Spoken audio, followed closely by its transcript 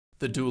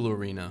The Duel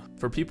Arena.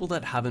 For people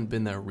that haven't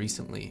been there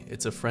recently,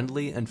 it's a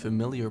friendly and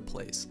familiar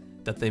place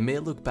that they may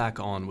look back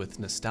on with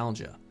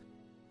nostalgia.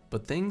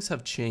 But things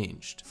have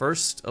changed.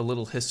 First, a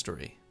little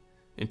history.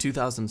 In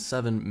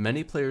 2007,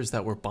 many players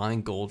that were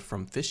buying gold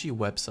from fishy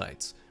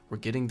websites were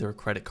getting their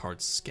credit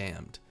cards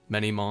scammed.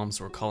 Many moms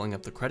were calling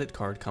up the credit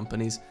card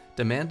companies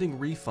demanding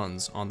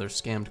refunds on their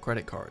scammed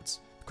credit cards.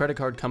 Credit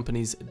card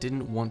companies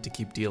didn't want to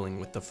keep dealing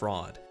with the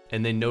fraud,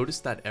 and they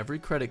noticed that every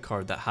credit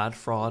card that had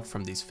fraud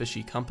from these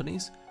fishy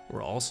companies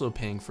were also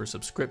paying for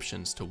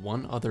subscriptions to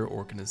one other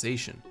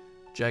organization,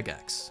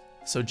 Jagex.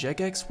 So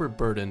Jagex were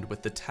burdened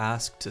with the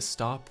task to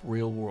stop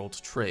real-world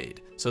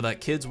trade so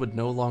that kids would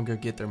no longer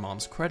get their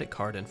mom's credit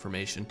card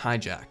information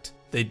hijacked.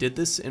 They did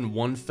this in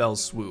one fell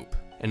swoop,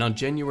 and on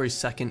January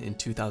 2nd in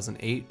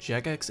 2008,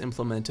 Jagex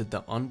implemented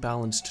the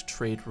Unbalanced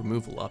Trade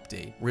Removal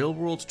update.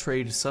 Real-world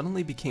trade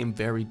suddenly became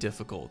very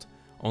difficult,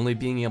 only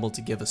being able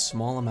to give a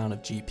small amount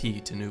of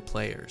GP to new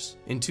players.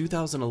 In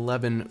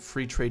 2011,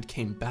 free trade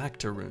came back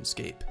to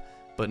RuneScape,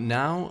 but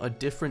now a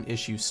different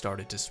issue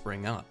started to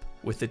spring up.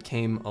 With it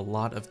came a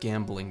lot of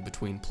gambling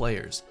between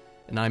players,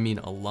 and I mean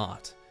a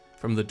lot.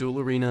 From the Duel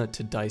Arena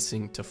to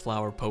dicing to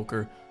flower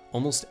poker,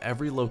 almost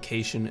every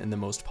location in the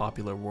most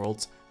popular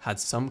worlds had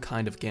some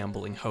kind of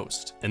gambling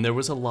host. And there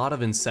was a lot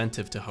of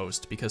incentive to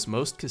host because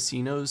most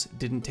casinos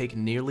didn't take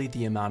nearly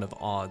the amount of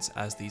odds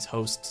as these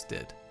hosts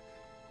did.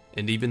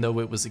 And even though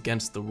it was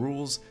against the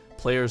rules,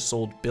 players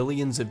sold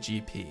billions of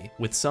GP,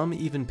 with some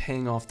even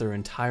paying off their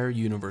entire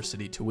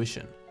university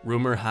tuition.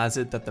 Rumor has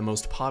it that the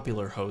most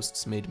popular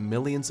hosts made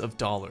millions of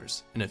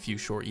dollars in a few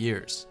short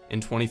years. In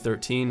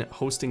 2013,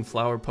 hosting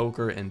flower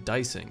poker and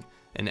dicing,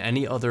 and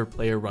any other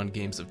player-run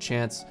games of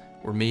chance,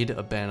 were made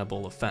a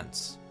bannable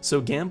offense. So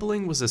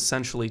gambling was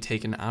essentially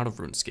taken out of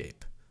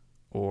RuneScape.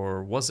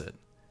 Or was it?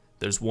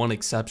 There's one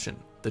exception,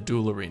 the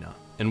Duel Arena.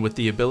 And with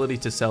the ability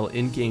to sell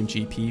in-game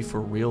GP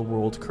for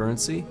real-world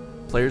currency,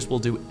 players will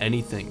do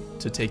anything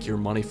to take your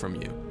money from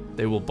you.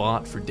 They will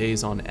bot for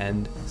days on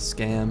end,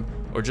 scam,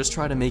 or just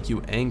try to make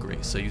you angry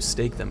so you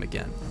stake them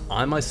again.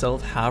 I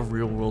myself have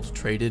real-world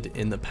traded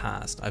in the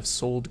past. I've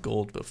sold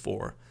gold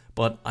before,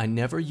 but I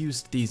never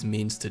used these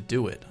means to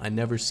do it. I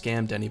never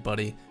scammed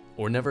anybody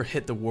or never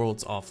hit the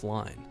worlds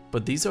offline.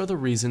 But these are the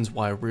reasons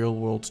why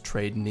real-world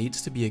trade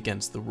needs to be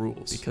against the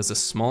rules, because a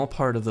small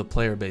part of the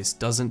player base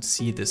doesn't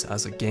see this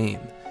as a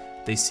game.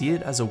 They see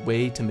it as a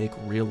way to make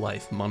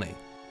real-life money.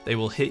 They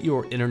will hit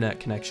your internet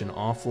connection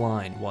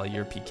offline while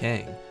you're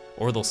PKing,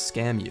 or they'll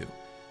scam you,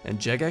 and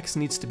Jagex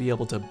needs to be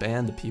able to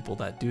ban the people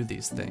that do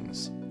these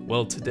things.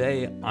 Well,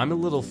 today, I'm a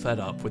little fed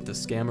up with the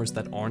scammers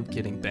that aren't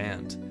getting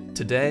banned.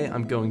 Today,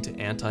 I'm going to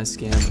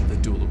anti-scam the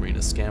Duel Arena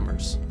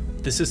scammers.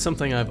 This is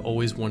something I've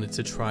always wanted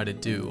to try to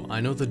do. I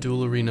know the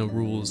Duel Arena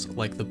rules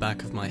like the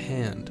back of my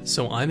hand,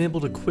 so I'm able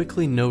to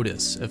quickly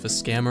notice if a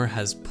scammer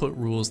has put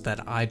rules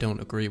that I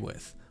don't agree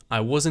with. I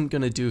wasn't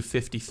going to do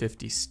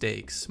 50-50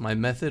 stakes. My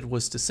method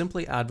was to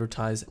simply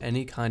advertise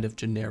any kind of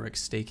generic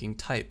staking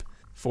type.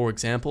 For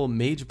example,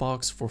 Mage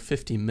Box for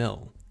 50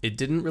 mil. It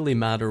didn't really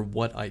matter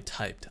what I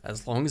typed.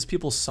 As long as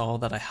people saw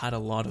that I had a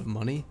lot of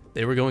money,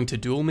 they were going to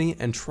duel me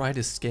and try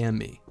to scam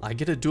me. I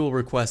get a duel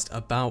request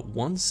about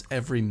once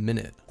every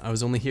minute. I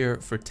was only here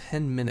for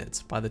 10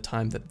 minutes by the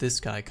time that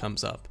this guy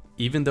comes up.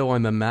 Even though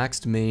I'm a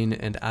maxed main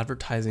and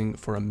advertising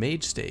for a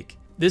mage stake,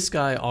 this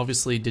guy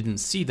obviously didn't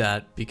see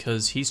that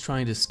because he's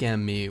trying to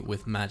scam me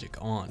with magic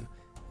on,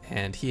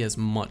 and he has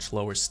much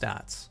lower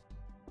stats.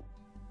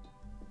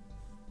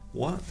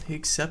 What? He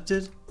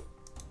accepted?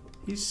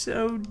 He's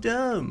so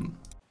dumb.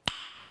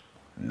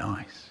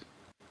 Nice.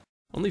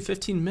 Only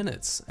 15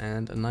 minutes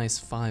and a nice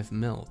 5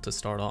 mil to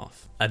start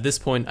off. At this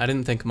point, I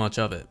didn't think much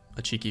of it.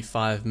 A cheeky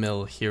 5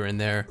 mil here and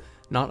there,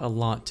 not a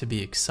lot to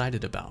be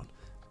excited about.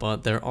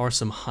 But there are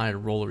some high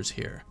rollers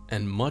here,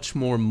 and much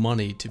more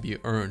money to be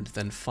earned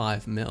than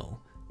 5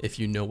 mil, if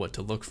you know what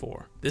to look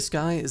for. This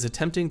guy is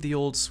attempting the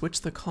old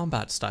switch the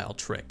combat style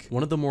trick,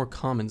 one of the more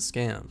common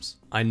scams.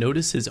 I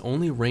notice his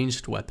only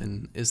ranged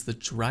weapon is the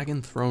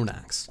Dragon Throne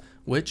Axe,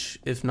 which,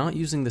 if not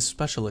using the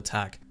special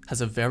attack,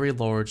 has a very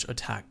large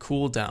attack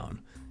cooldown,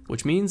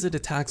 which means it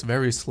attacks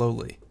very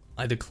slowly.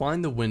 I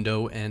decline the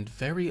window and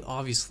very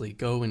obviously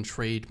go and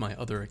trade my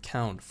other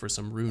account for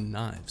some rune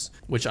knives,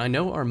 which I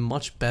know are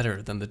much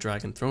better than the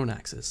Dragon Throne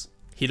Axes.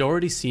 He'd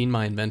already seen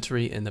my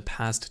inventory in the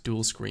past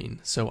duel screen,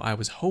 so I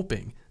was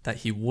hoping that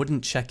he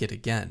wouldn't check it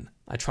again.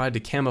 I tried to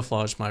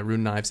camouflage my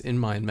rune knives in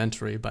my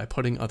inventory by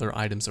putting other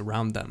items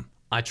around them.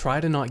 I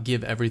try to not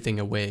give everything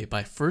away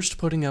by first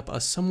putting up a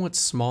somewhat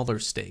smaller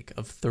stake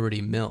of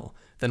 30 mil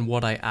than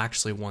what I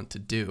actually want to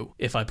do.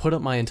 If I put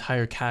up my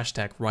entire cash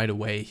stack right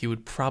away, he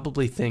would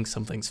probably think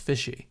something's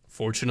fishy.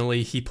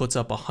 Fortunately, he puts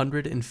up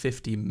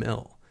 150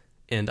 mil,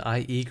 and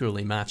I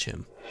eagerly match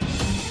him.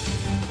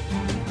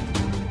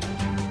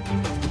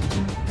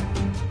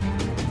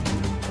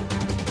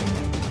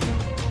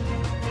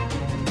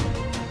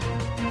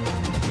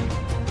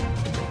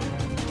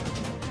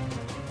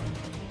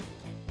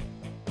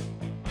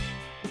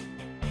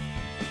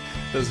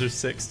 Those are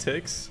 6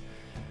 ticks.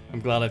 I'm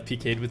glad I've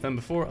PK'd with them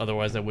before,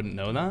 otherwise I wouldn't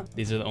know that.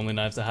 These are the only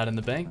knives I had in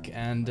the bank,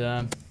 and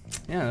yeah,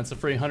 that's a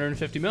free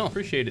 150 mil.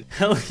 Appreciate it.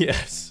 Hell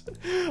yes.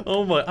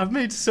 Oh my, I've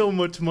made so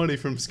much money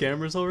from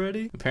scammers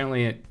already.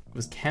 Apparently it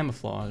was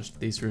camouflaged,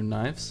 these rune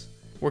knives.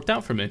 Worked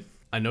out for me.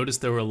 I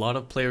noticed there were a lot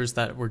of players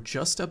that were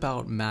just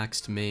about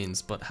maxed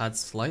mains, but had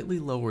slightly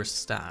lower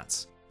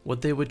stats.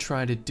 What they would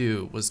try to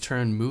do was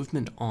turn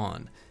movement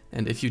on,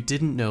 and if you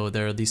didn't know,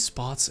 there are these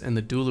spots in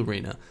the duel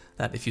arena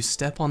that if you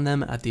step on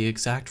them at the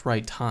exact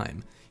right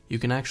time, you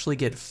can actually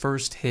get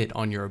first hit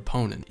on your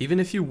opponent, even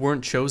if you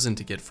weren't chosen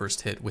to get first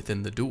hit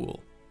within the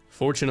duel.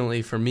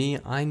 Fortunately for me,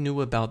 I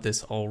knew about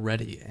this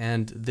already,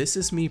 and this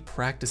is me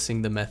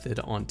practicing the method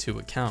on 2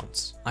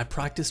 accounts. I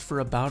practiced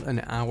for about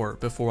an hour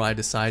before I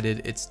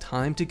decided it's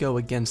time to go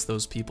against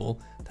those people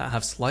that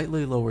have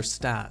slightly lower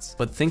stats,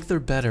 but think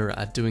they're better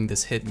at doing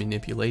this hit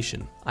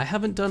manipulation. I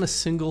haven't done a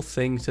single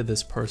thing to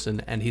this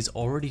person and he's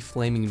already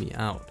flaming me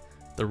out.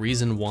 The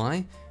reason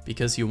why?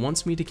 Because he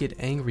wants me to get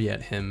angry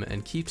at him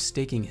and keep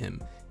staking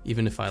him,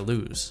 even if I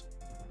lose.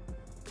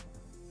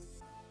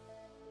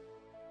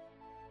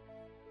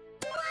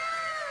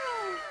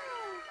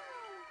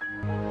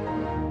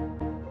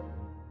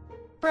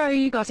 Bro,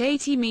 you got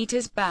 80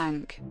 meters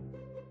bank.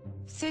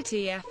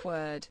 City F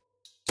word.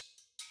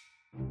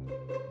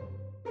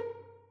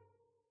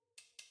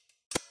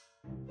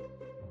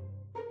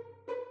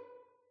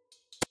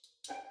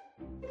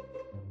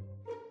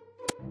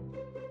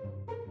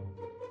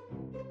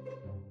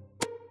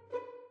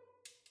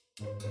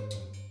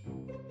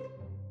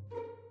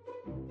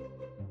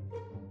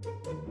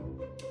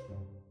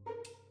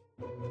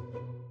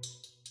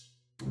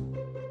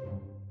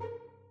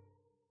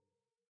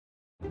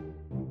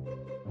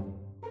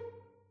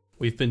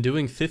 We've been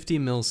doing 50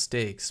 mil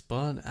stakes,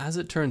 but as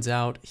it turns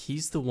out,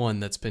 he's the one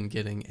that's been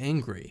getting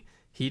angry.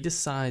 He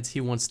decides he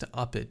wants to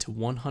up it to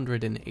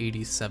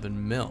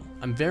 187 mil.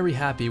 I'm very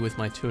happy with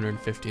my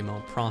 250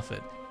 mil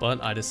profit,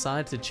 but I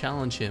decide to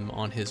challenge him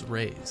on his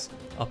raise,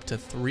 up to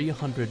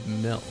 300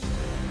 mil.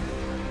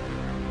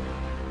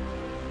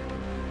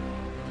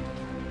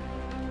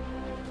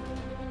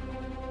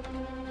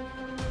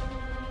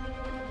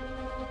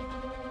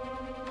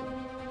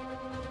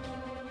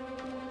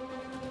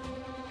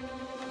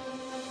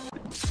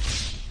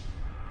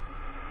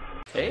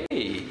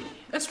 Hey,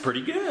 that's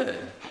pretty good.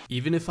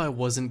 Even if I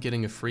wasn't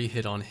getting a free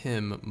hit on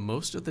him,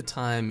 most of the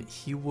time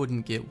he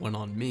wouldn't get one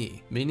on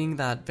me, meaning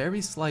that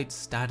very slight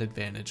stat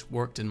advantage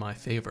worked in my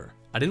favor.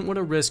 I didn't want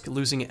to risk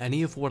losing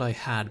any of what I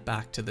had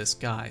back to this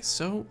guy,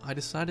 so I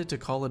decided to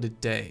call it a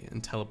day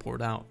and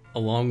teleport out,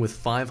 along with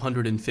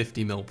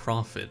 550 mil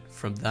profit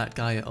from that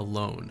guy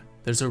alone.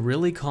 There's a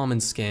really common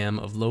scam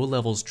of low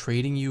levels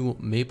trading you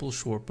maple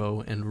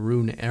shortbow and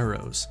rune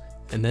arrows,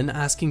 and then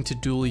asking to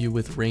duel you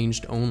with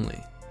ranged only.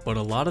 But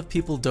a lot of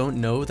people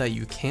don't know that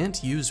you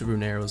can't use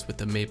rune arrows with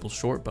the maple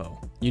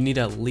shortbow. You need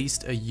at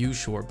least a U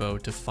shortbow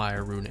to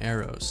fire rune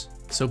arrows.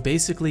 So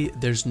basically,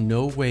 there's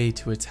no way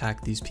to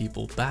attack these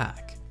people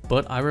back.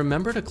 But I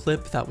remembered a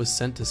clip that was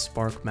sent to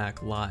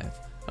SparkMac Live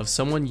of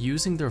someone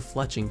using their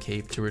fletching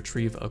cape to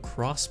retrieve a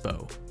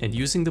crossbow and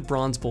using the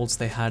bronze bolts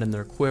they had in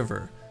their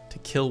quiver to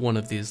kill one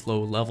of these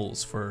low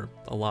levels for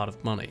a lot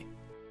of money.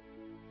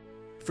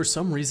 For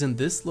some reason,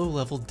 this low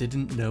level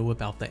didn't know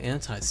about the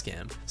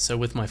anti-scam, so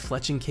with my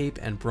fletching cape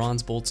and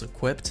bronze bolts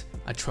equipped,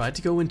 I tried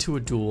to go into a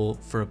duel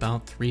for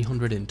about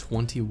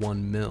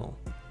 321 mil.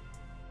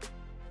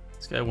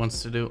 This guy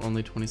wants to do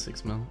only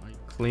 26 mil.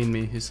 Clean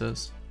me, he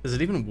says. Is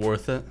it even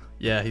worth it?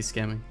 Yeah, he's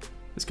scamming.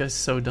 This guy's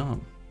so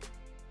dumb.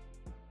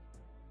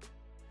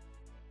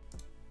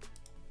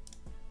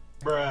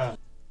 Bruh.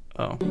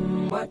 Oh.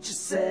 What you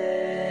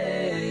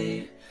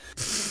say?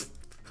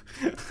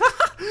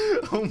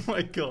 Oh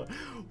my god.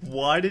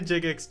 Why did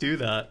JX do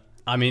that?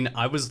 I mean,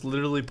 I was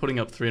literally putting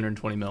up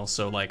 320 mil,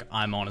 so like,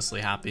 I'm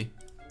honestly happy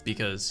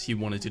because he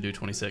wanted to do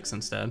 26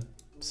 instead.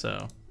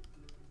 So,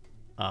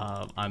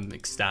 I'm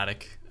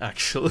ecstatic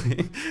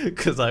actually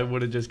because I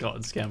would have just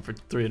gotten scammed for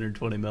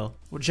 320 mil.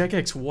 Well,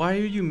 JX, why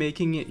are you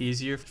making it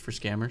easier for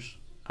scammers?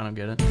 I don't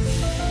get it.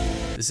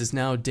 This is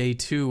now day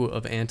 2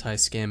 of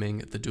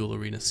anti-scamming the Duel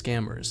Arena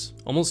scammers.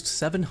 Almost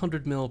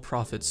 700 mil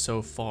profits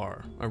so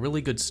far. A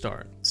really good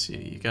start. Let's see,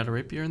 you got a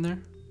rapier in there,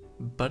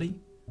 buddy?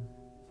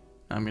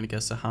 I'm gonna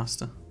guess a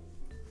Hasta.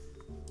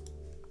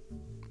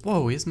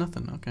 Whoa, he has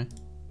nothing, okay.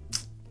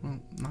 Well,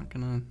 not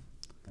gonna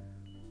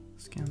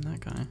scam that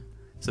guy.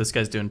 So this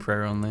guy's doing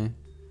prayer only.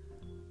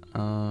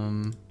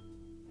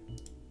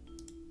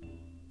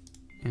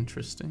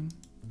 Interesting.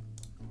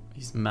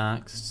 He's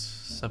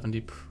maxed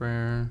 70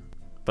 prayer.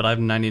 But I have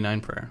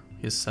 99 prayer.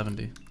 He has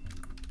 70.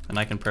 And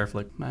I can prayer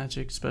flick.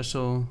 Magic,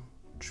 special,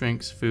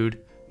 drinks, food.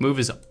 Move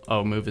is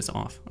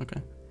off.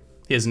 Okay.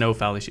 He has no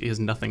Fally. He has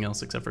nothing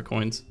else except for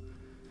coins.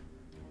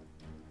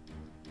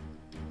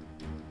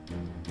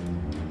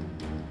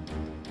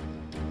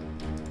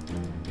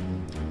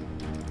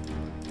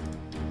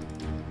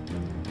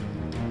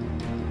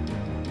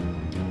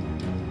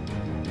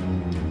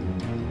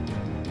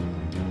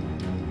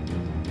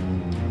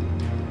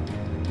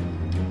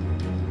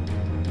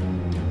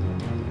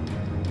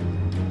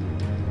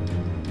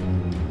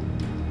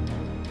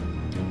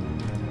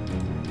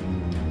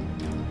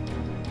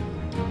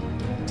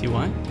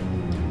 TY?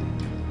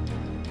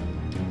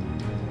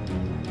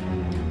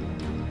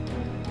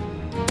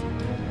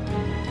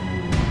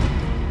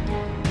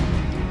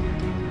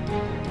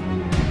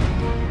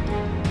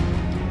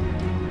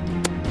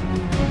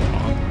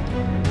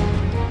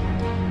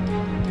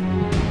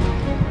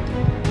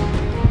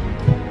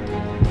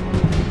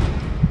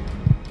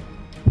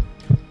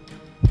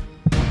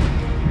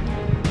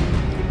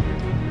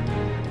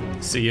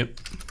 See you.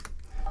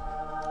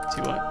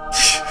 TY.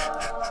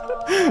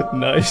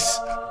 Nice.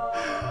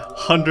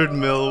 100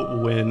 mil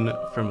win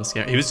from a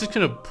scam. He was just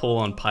gonna pull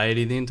on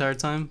piety the entire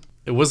time.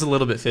 It was a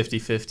little bit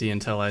 50-50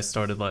 until I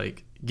started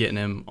like getting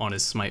him on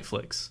his smite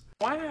flicks.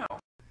 Wow.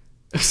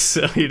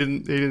 So he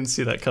didn't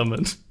see that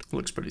coming.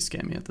 Looks pretty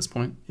scammy at this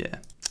point. Yeah,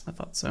 I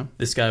thought so.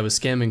 This guy was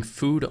scamming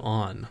food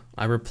on.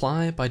 I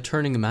reply by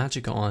turning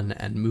magic on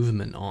and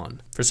movement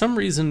on. For some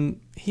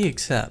reason, he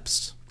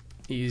accepts.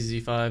 Easy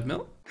 5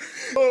 mil.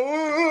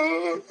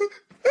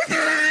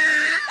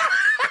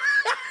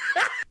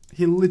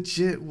 He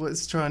legit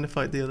was trying to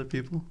fight the other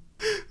people.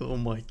 Oh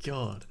my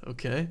god.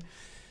 Okay.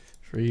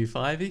 Free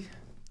 5-y.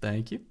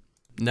 Thank you.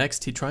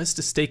 Next, he tries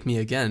to stake me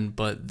again,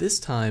 but this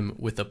time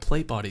with a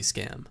plate body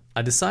scam.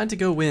 I decide to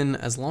go in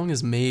as long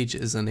as mage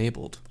is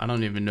enabled. I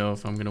don't even know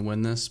if I'm gonna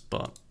win this,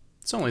 but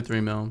it's only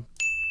 3 mil.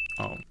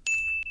 Oh.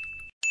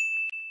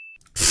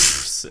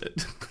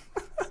 Sit.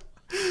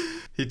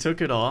 He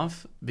took it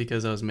off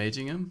because I was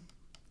maging him,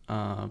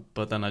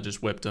 but then I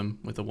just whipped him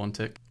with a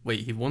 1-tick. Wait,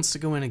 he wants to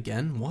go in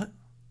again? What?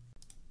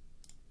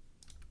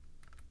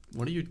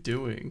 What are you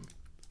doing?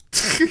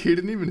 He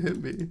didn't even hit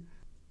me.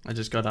 I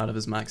just got out of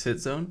his max hit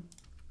zone.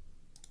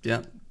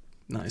 Yeah,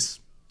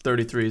 nice.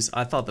 33s.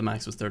 I thought the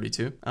max was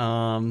 32.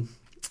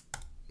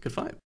 Good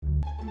fight.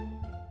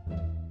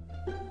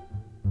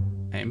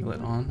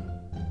 Amulet on.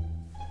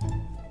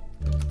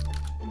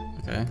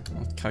 Okay,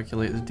 I'll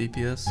calculate the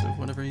DPS of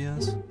whatever he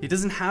has. He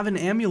doesn't have an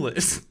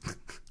amulet.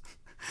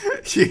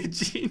 You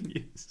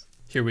genius.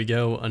 Here we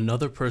go,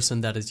 another person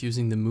that is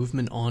using the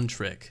movement on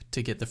trick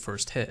to get the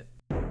first hit.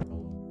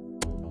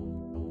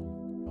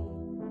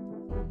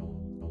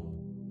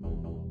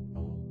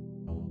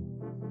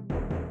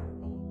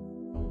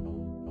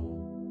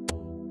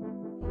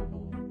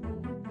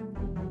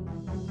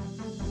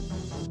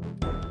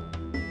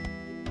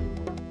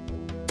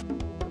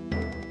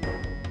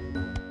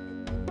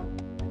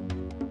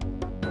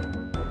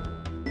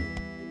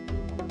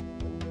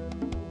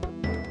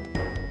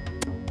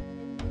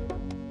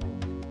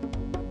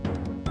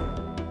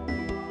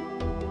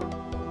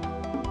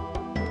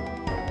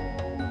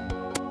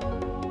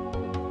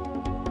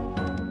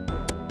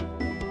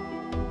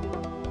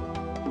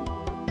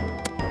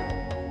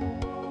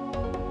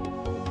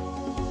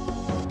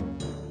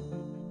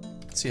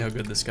 See how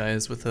good this guy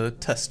is with a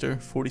tester,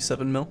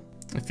 47 mil.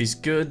 If he's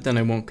good, then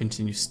I won't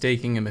continue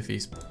staking him. If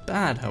he's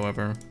bad,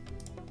 however,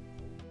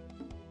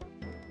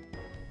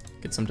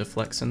 get some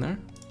deflects in there.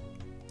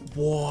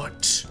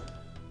 What?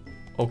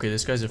 Okay,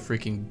 this guy's a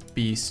freaking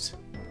beast.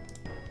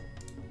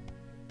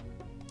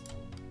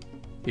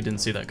 He didn't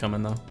see that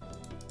coming though.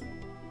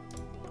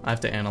 I have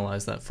to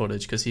analyze that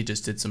footage because he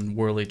just did some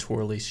whirly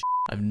twirly shit.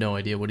 I have no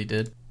idea what he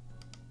did.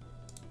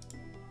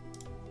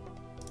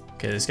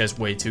 Okay, this guy's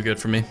way too good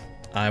for me.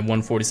 I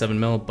won 47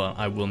 mil, but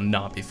I will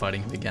not be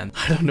fighting him again.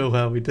 I don't know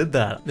how we did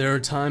that. There are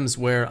times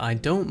where I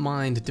don't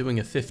mind doing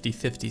a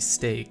 50-50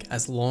 stake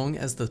as long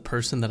as the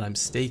person that I'm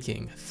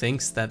staking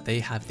thinks that they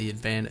have the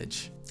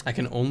advantage. I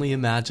can only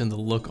imagine the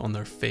look on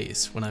their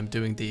face when I'm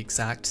doing the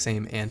exact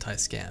same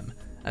anti-scam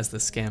as the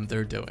scam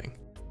they're doing.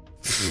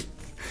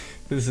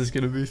 This is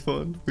gonna be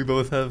fun. We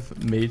both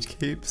have mage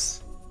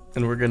capes,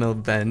 and we're gonna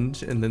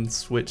avenge and then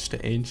switch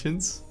to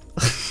ancients.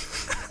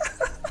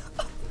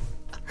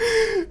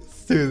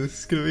 Dude, this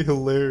is gonna be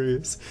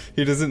hilarious.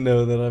 He doesn't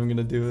know that I'm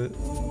gonna do it.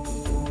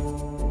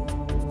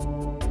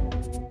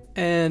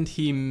 And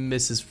he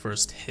misses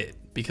first hit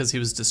because he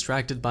was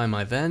distracted by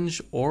my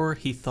venge, or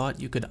he thought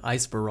you could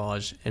ice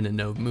barrage in a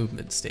no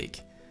movement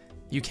stake.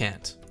 You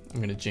can't. I'm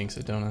gonna jinx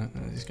it, don't I?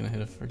 He's gonna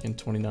hit a freaking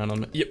 29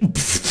 on me. Yep.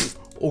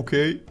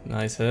 Okay.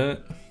 Nice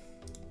hit.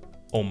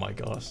 Oh my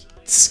gosh.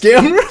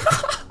 Scammer!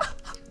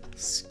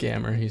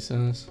 Scammer, he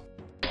says.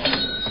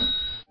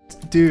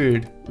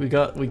 Dude, we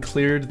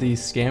cleared the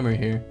scammer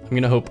here. I'm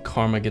gonna hope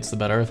karma gets the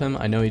better of him.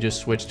 I know he just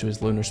switched to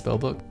his lunar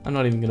spellbook. I'm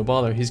not even gonna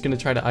bother. He's gonna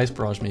try to ice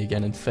barrage me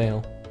again and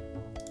fail.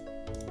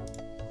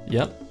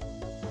 Yep.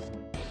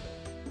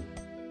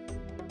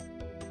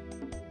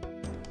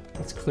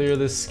 Let's clear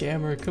this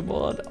scammer, come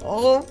on.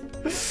 Oh,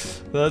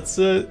 that's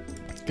it.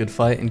 Good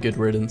fight and good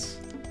riddance.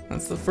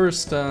 That's the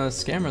first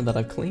scammer that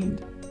I've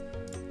cleaned.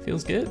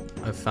 Feels good.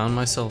 I've found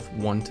myself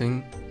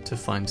wanting to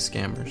find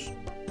scammers.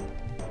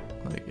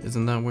 Like,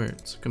 isn't that weird?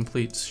 It's a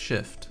complete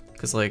shift.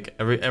 Cause like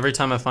every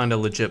time I find a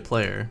legit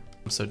player,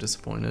 I'm so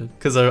disappointed.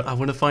 Cause I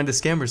want to find a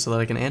scammer so that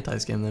I can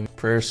anti-scam them.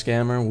 Prayer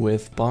scammer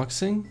with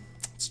boxing.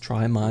 Let's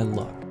try my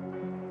luck.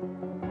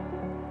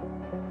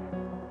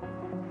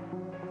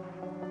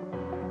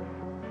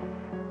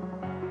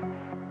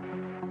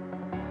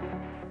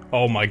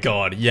 Oh my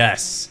god,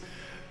 yes.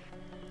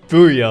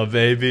 Booyah,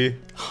 baby.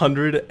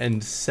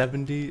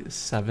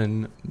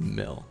 177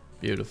 mil.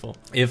 Beautiful.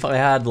 If I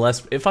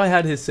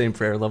had his same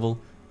prayer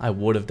level, I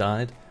would have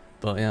died.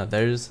 But yeah,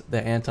 there's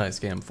the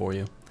anti-scam for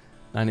you.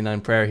 99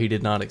 prayer, he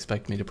did not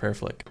expect me to prayer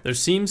flick. There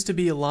seems to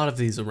be a lot of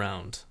these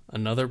around.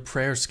 Another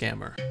prayer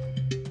scammer.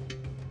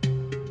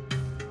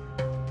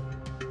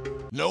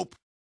 Nope.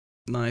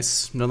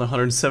 Nice, another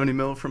 170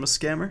 mil from a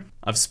scammer.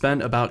 I've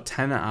spent about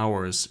 10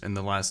 hours in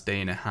the last day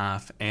and a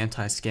half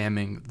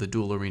anti-scamming the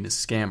Duel Arena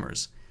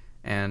scammers,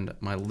 and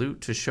my loot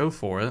to show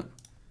for it,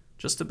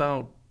 just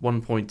about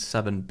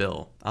 1.7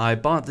 bill. I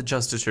bought the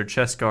Justicer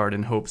chest guard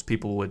in hopes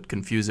people would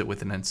confuse it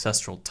with an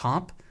ancestral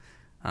top.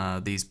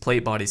 These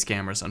plate body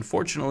scammers,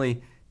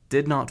 unfortunately,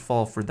 did not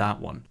fall for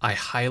that one. I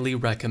highly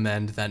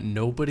recommend that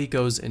nobody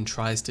goes and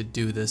tries to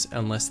do this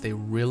unless they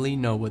really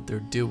know what they're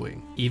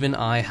doing. Even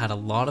I had a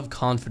lot of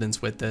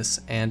confidence with this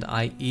and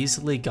I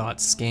easily got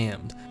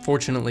scammed.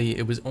 Fortunately,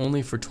 it was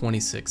only for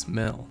 26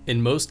 mil. In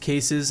most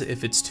cases,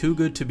 if it's too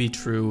good to be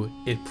true,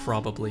 it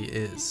probably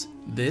is.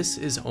 This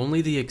is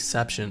only the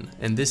exception,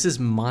 and this is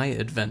my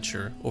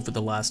adventure over the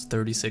last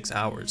 36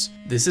 hours.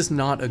 This is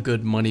not a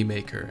good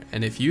moneymaker,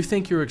 and if you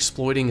think you're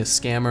exploiting a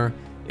scammer,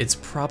 it's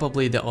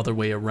probably the other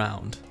way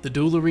around. The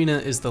Duel Arena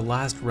is the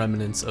last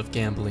remnants of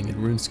gambling in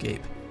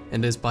RuneScape,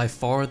 and is by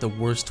far the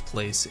worst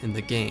place in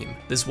the game.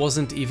 This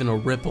wasn't even a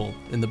ripple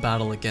in the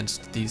battle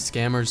against these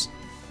scammers,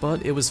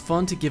 but it was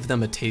fun to give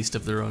them a taste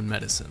of their own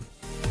medicine.